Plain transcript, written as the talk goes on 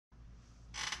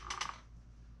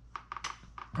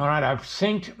All right, I've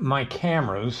synced my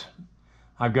cameras.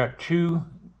 I've got two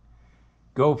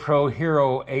GoPro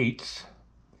Hero 8s,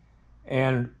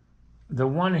 and the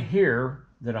one here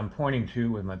that I'm pointing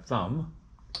to with my thumb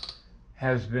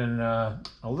has been a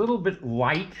little bit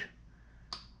light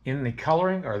in the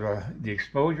coloring, or the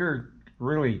exposure,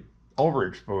 really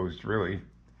overexposed, really.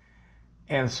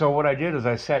 And so what I did is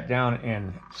I sat down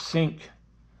and synced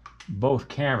both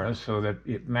cameras so that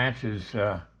it matches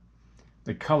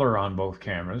the color on both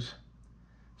cameras,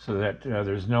 so that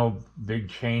there's no big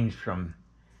change from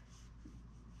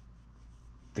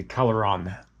the color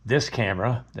on this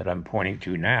camera that I'm pointing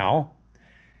to now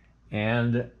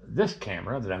and this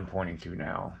camera that I'm pointing to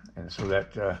now, and so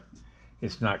that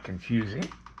it's not confusing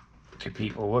to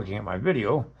people looking at my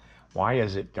video. Why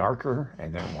is it darker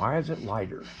and then why is it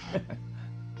lighter?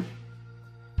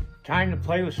 Time to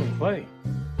play with some clay.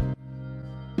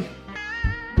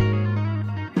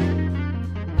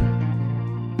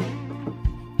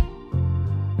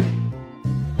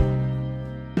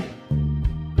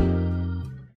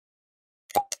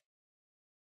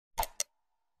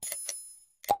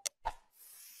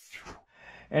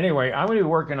 Anyway, I'm going to be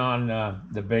working on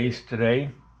the base today.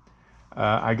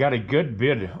 I got a good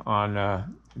bid on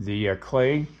the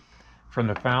clay from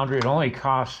the foundry. It only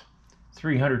costs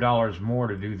 $300 more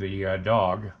to do the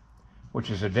dog, which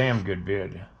is a damn good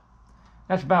bid.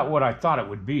 That's about what I thought it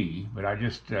would be, but I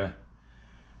just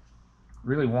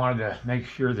really wanted to make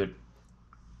sure that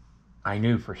I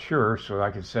knew for sure so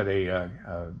I could set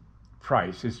a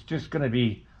price. It's just going to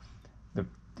be,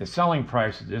 the selling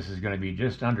price of this is going to be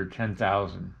just under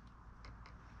 $10,000.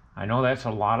 I know that's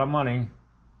a lot of money,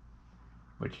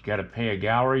 but you got to pay a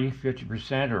gallery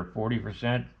 50% or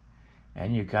 40%,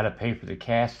 and you got to pay for the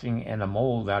casting and the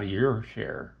mold out of your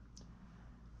share.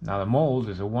 Now the mold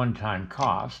is a one-time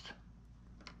cost,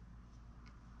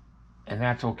 and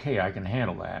that's okay. I can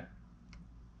handle that.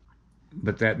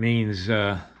 But that means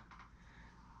a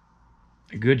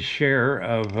good share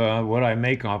of what I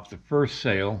make off the first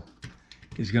sale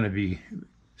is going to be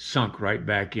sunk right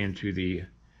back into the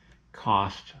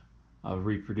cost of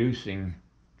reproducing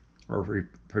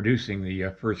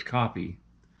the first copy.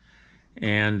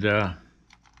 And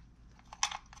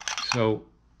so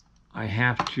I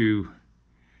have to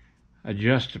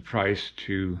adjust the price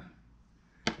to,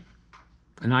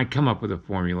 and I come up with a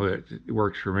formula that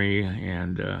works for me,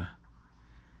 and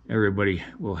everybody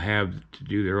will have to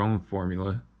do their own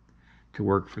formula to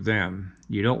work for them.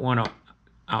 You don't want to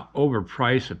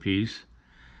overprice a piece.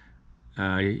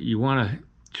 You want to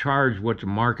charge what the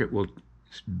market will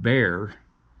bear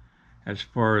as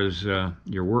far as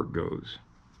your work goes.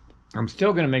 I'm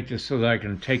still going to make this so that I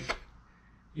can take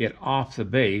it off the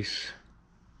base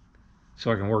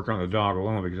so I can work on the dog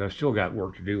alone, because I've still got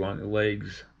work to do on the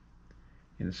legs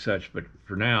and such. But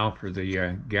for now, for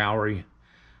the gallery,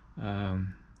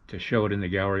 to show it in the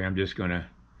gallery, I'm just going to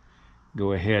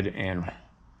go ahead and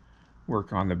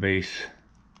work on the base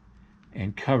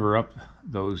and cover up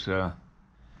those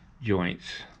joints.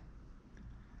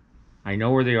 I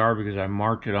know where they are because I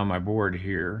marked it on my board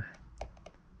here,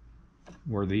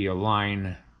 where the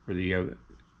line for the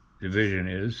division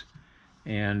is,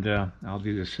 and I'll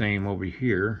do the same over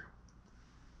here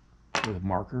with a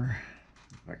marker,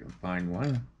 if I can find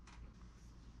one.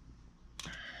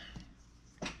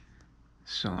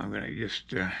 So I'm going to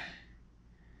just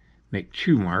make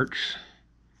two marks,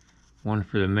 one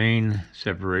for the main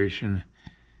separation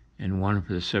and one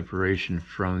for the separation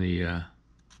from the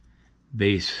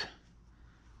base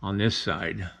on this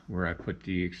side, where I put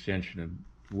the extension of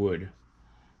wood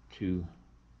to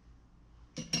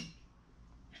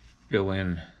fill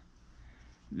in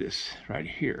this right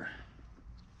here.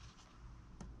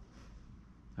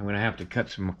 I'm going to have to cut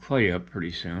some clay up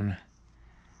pretty soon,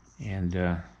 and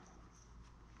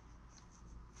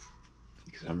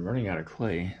because I'm running out of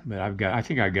clay, but I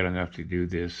think I've got enough to do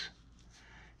this.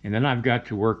 And then I've got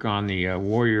to work on the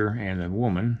warrior and the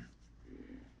woman,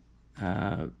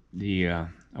 a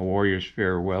warrior's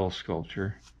farewell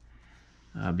sculpture,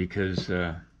 because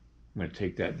I'm going to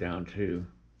take that down too.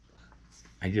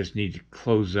 I just need to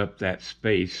close up that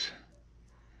space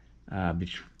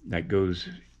that goes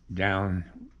down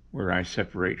where I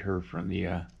separate her from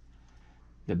the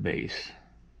base,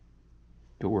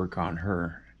 to work on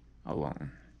her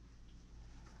alone.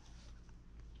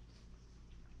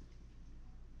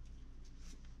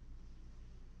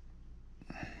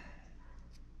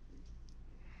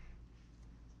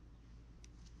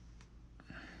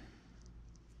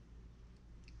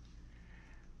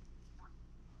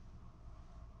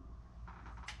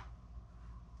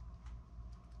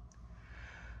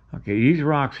 Okay, these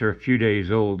rocks are a few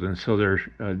days old, and so they're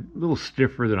a little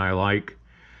stiffer than I like.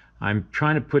 I'm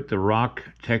trying to put the rock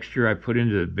texture I put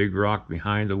into the big rock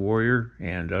behind the warrior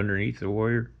and underneath the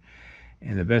warrior.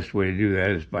 And the best way to do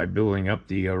that is by building up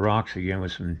the rocks again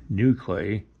with some new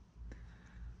clay.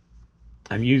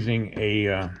 I'm using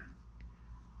a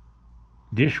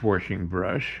dishwashing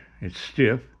brush. It's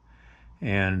stiff,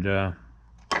 and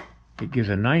it gives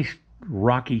a nice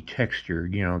rocky texture,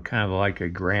 you know, kind of like a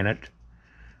granite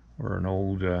or an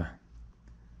old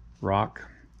rock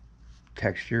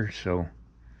texture. So,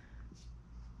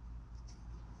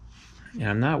 and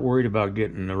I'm not worried about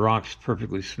getting the rocks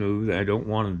perfectly smooth. I don't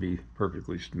want them to be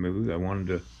perfectly smooth. I want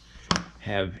them to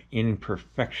have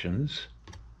imperfections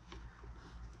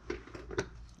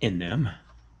in them.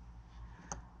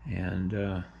 And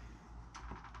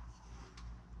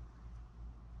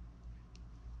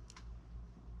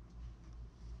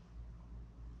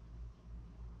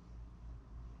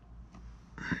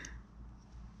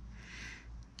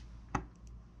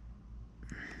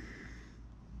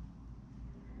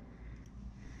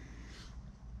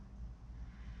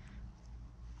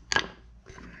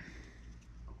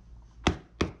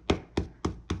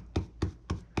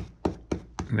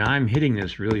now I'm hitting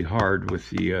this really hard with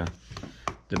the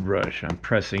brush. I'm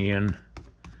pressing in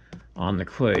on the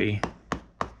clay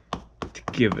to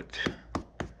give it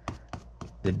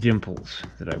the dimples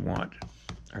that I want,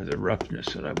 or the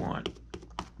roughness that I want.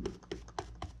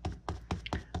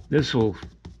 This will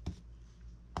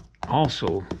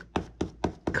also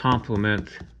complement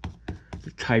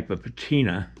the type of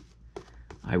patina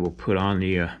I will put on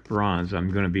the bronze. I'm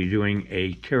going to be doing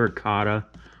a terracotta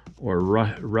or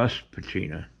rust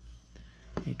patina,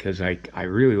 because I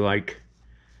really like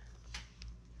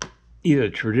either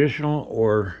traditional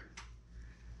or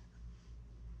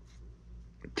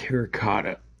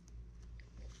terracotta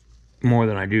more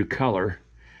than I do color.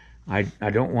 I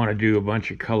don't want to do a bunch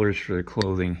of colors for the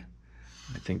clothing.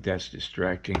 I think that's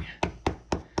distracting.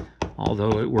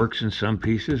 Although it works in some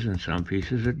pieces, and some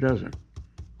pieces it doesn't.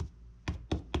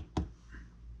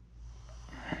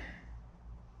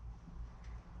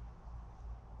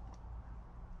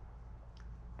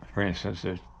 For instance,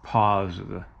 the paws of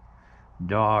the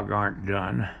dog aren't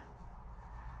done,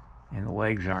 and the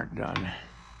legs aren't done,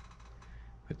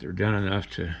 but they're done enough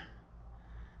to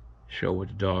show what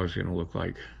the dog's going to look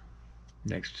like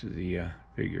next to the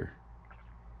figure.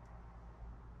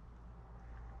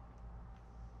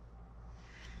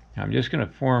 Now I'm just going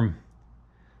to form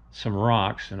some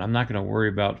rocks, and I'm not going to worry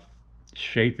about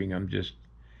shaping them, just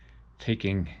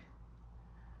taking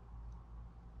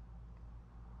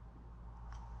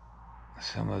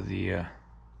some of the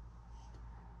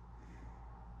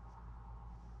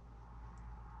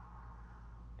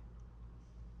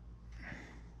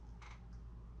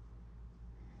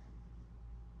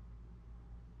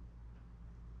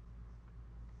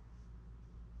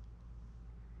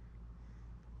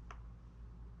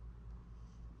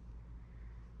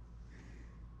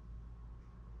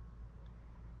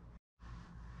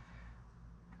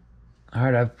all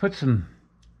right, I've put some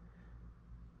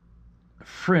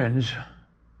fringe,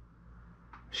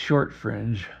 short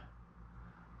fringe,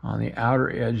 on the outer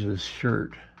edge of the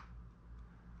shirt.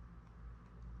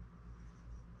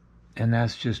 And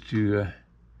that's just to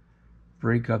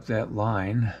break up that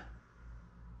line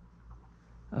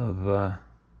of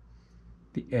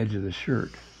the edge of the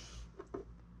shirt.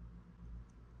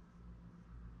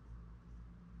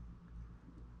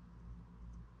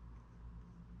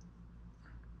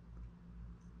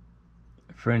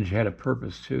 The fringe had a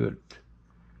purpose to it.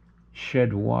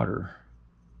 Shed water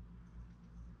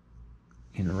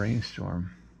in a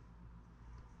rainstorm.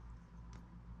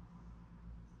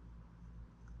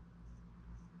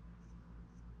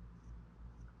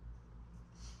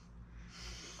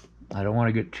 I don't want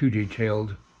to get too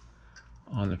detailed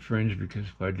on the fringe, because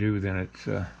if I do, then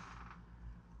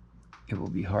it will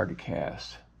be hard to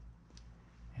cast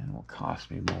and will cost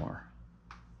me more.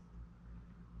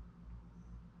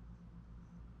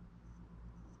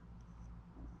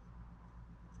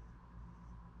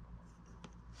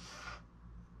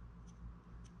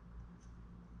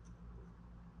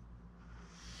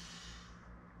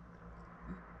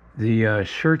 The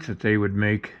shirts that they would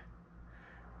make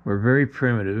were very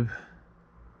primitive.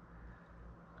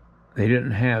 They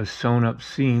didn't have sewn up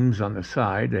seams on the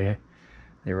side. They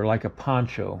were like a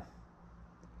poncho.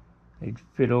 They'd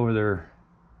fit over their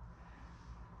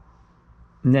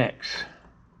necks,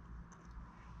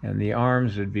 and the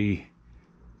arms would be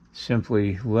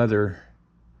simply leather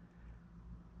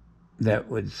that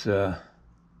was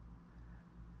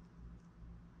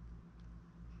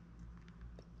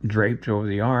draped over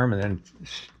the arm and then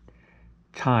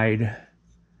tied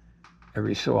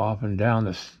every so often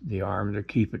down the arm to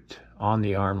keep it on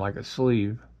the arm like a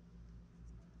sleeve.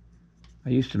 I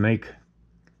used to make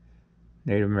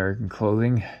Native American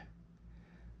clothing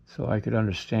so I could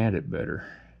understand it better.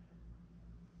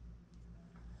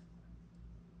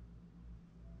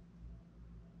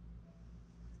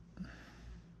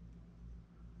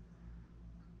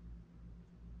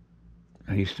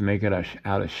 I used to make it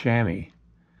out of chamois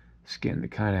skin, the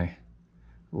kind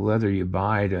of leather you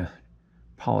buy to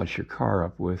polish your car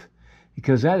up with,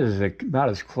 because that is about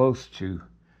as close to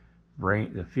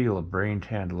the feel of brain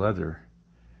tanned leather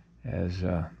as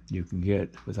you can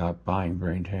get without buying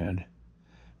brain tanned.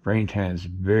 Brain tan is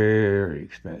very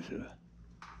expensive.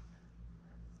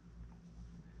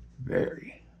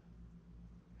 Very.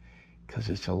 Because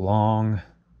it's a long,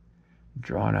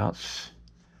 drawn out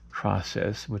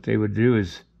process. What they would do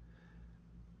is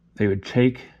they would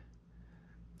take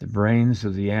the brains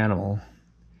of the animal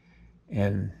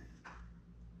and,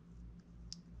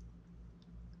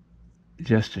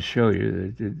 just to show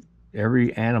you that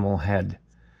every animal had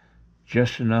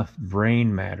just enough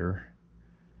brain matter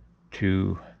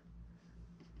to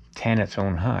tan its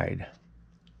own hide.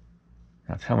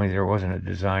 Now tell me there wasn't a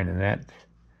design in that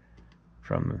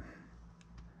from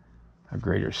a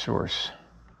greater source.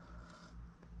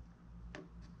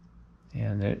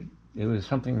 And it was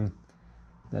something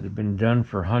that had been done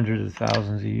for hundreds of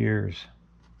thousands of years.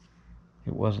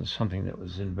 It wasn't something that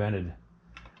was invented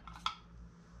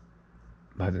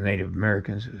by the Native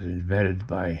Americans. It was invented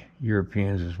by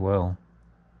Europeans as well.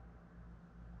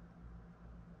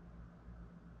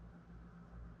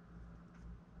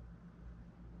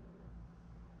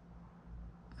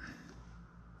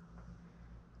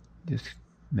 Just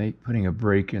putting a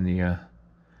break in the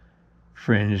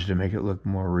fringe to make it look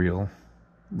more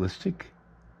realistic.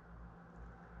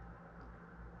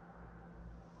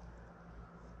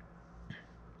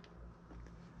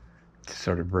 To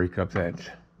sort of break up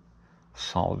that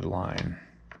solid line.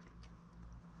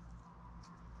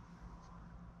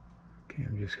 Okay,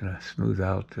 I'm just going to smooth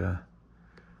out the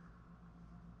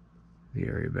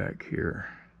area back here.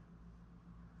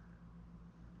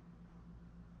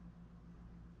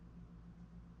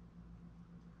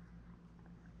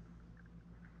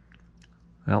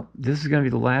 Well, this is going to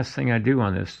be the last thing I do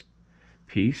on this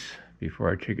piece before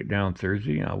I take it down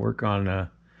Thursday. I'll work on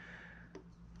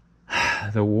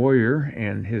the warrior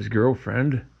and his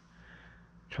girlfriend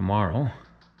tomorrow.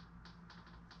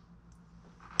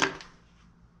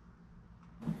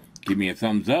 Give me a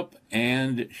thumbs up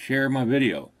and share my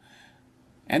video.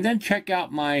 And then check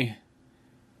out my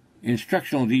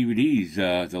instructional DVDs,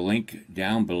 the link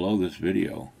down below this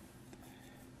video.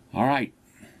 All right,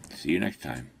 see you next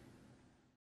time.